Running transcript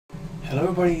Hello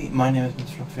everybody, my name is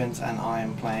Mr. Fins and I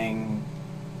am playing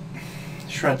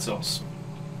Shred Sauce.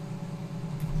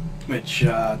 Which,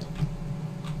 oh.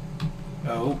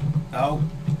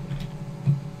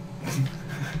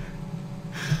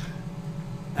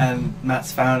 And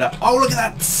Matt's found out, oh look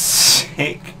at that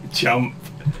sick jump.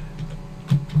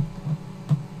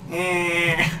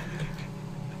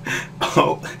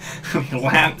 Oh, he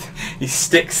lands, he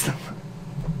sticks them.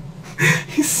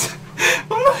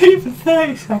 I'm not even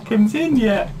 30 seconds in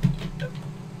yet.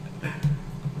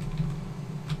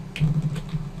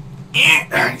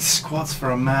 He squats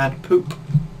for a mad poop.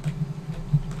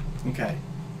 Okay,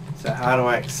 so how do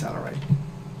I accelerate?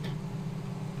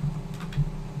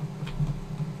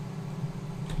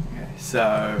 Okay,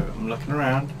 so I'm looking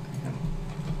around.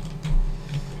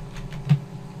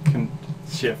 I can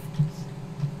shift.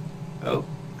 Oh,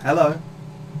 hello.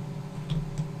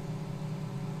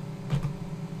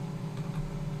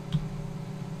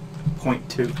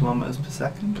 .2 kilometers per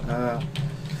second.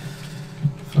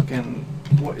 Fucking,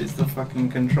 what is the fucking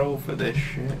control for this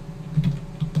shit?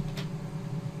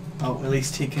 Oh, at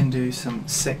least he can do some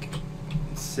sick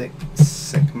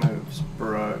moves,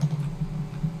 bro.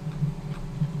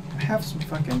 I have some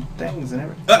fucking things and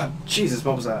everything. Ah, Jesus,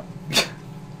 what was that?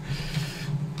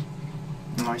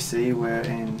 I see we're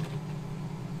in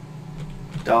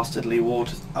dastardly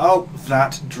waters. Oh,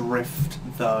 that drift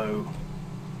though.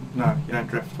 No, you don't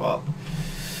drift well.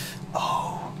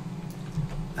 Oh,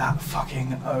 that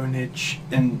fucking ownage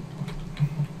in.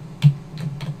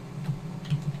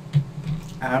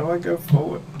 How do I go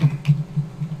forward?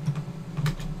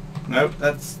 Nope,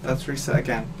 that's reset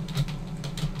again.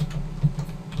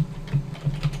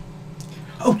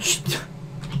 Oh,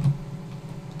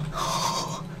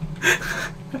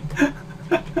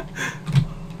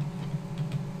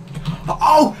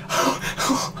 oh!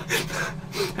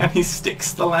 And he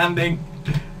sticks the landing.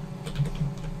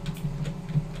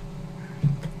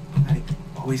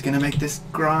 Oh, he's gonna make this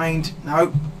grind.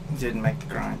 No, he didn't make the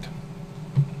grind.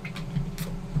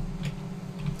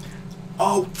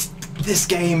 Oh, this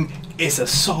game is a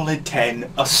solid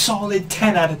 10. A solid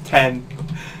 10 out of 10.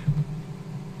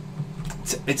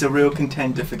 It's a real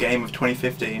contender for game of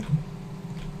 2015.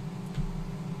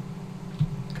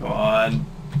 Come on.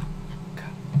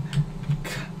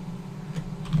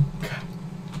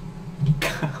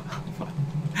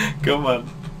 Come on.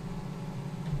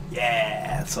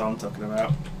 Yeah, that's what I'm talking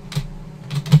about.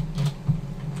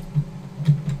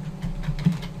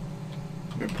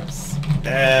 We press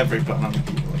every button on the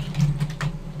keyboard.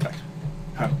 Click.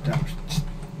 Home, down.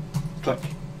 Click.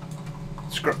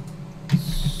 Scroll.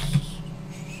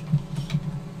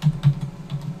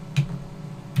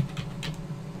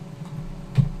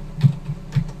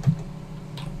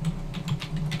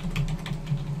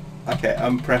 Okay,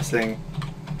 I'm pressing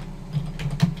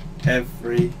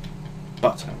every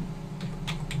button.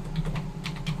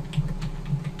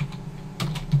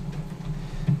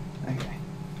 Okay.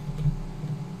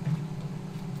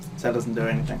 So that doesn't do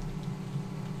anything.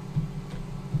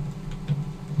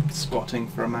 Squatting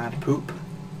for a mad poop.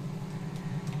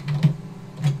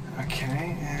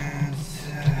 Okay, and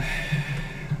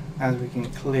as we can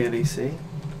clearly see,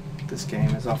 this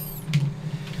game is off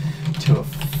to a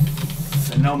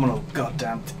phenomenal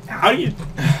goddamn. How do you?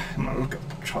 I'm gonna look at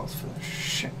the controls for this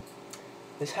shit.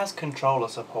 This has controller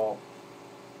support.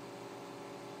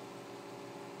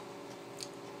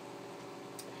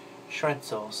 Shred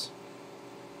Sauce.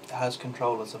 It has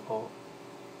controller support.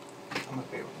 I'm gonna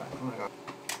be right back. I'm gonna go.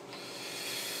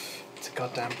 It's a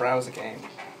goddamn browser game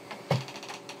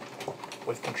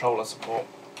with controller support.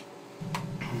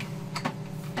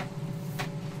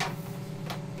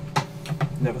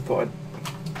 Never thought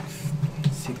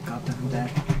I'd see the goddamn day.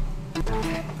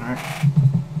 Alright.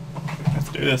 Let's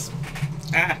do this.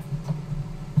 Ah!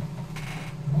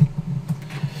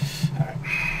 Alright.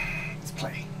 Let's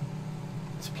play.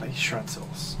 Let's play Shred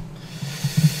Sauce.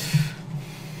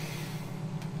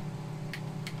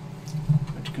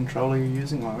 Which controller are you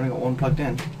using? Well, I've only got one plugged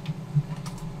in.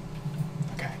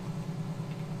 Okay.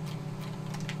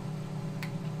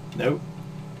 Nope.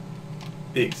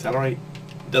 The accelerate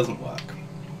doesn't work.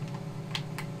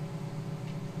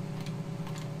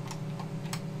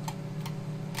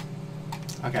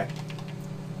 Okay.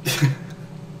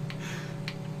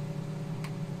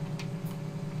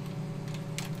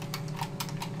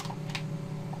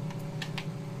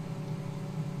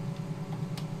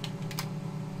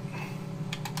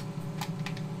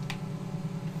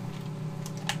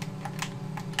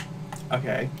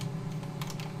 Okay.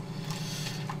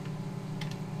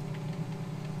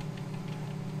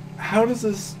 How does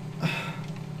this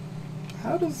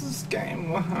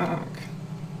game work?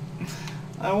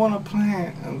 I want to play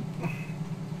it.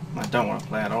 I don't want to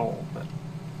play at all, but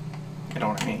you know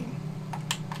what I mean.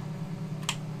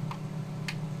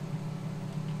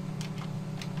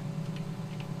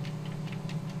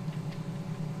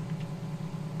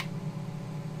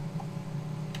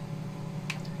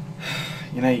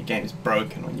 You know your game's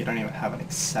broken when you don't even have an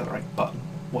accelerate button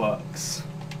that works.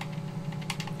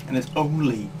 And it's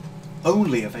only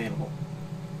available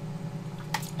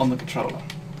on the controller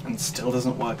and still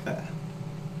doesn't work there.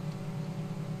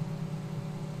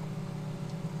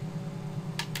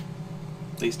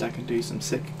 At least I can do some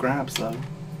sick grabs though.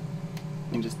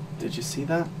 Did you see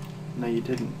that? No, you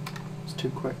didn't. It's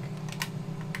too quick.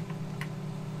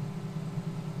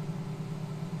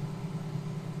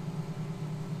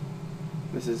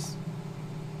 This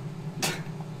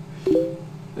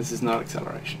is not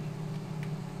acceleration.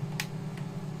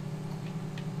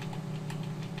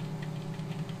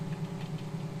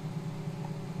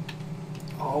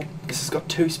 Oh, this has got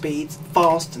 2 speeds,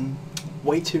 fast and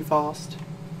way too fast.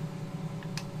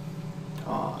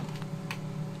 Oh.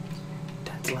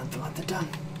 Dun.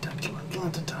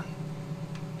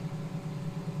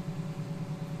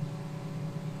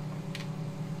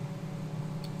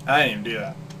 I didn't even do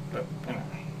that, but you know,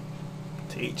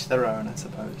 to each their own, I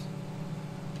suppose.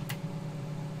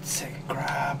 Sick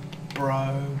grab,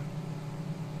 bro.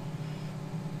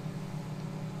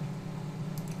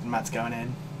 And Matt's going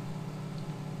in.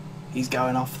 He's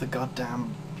going off the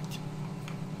goddamn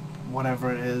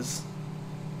whatever it is.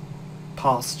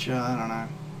 Pasture, I don't know.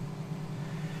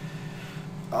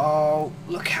 Oh,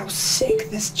 look how sick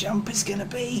this jump is gonna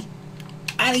be.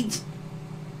 And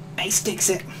he sticks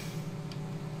it.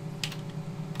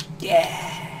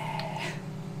 Yeah.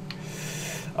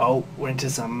 Oh, we're into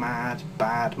some mad,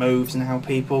 bad moves now,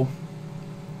 people.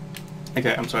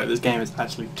 Okay, I'm sorry, this game is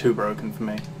actually too broken for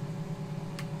me.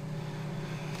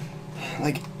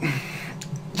 Like,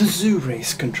 the Zoo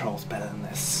Race controls better than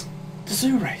this. The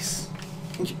Zoo Race.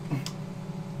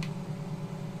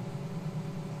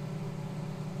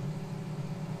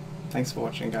 Thanks for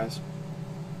watching, guys.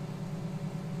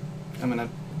 I'm gonna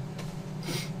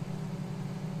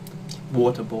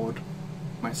waterboard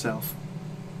myself.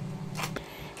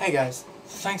 Hey guys,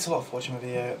 thanks a lot for watching my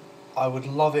video. I would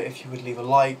love it if you would leave a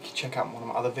like, check out one of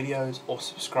my other videos, or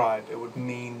subscribe. It would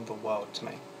mean the world to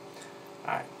me.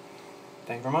 Alright,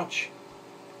 thank you very much.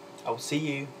 I will see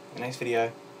you in the next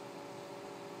video.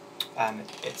 And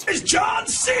it's John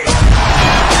C.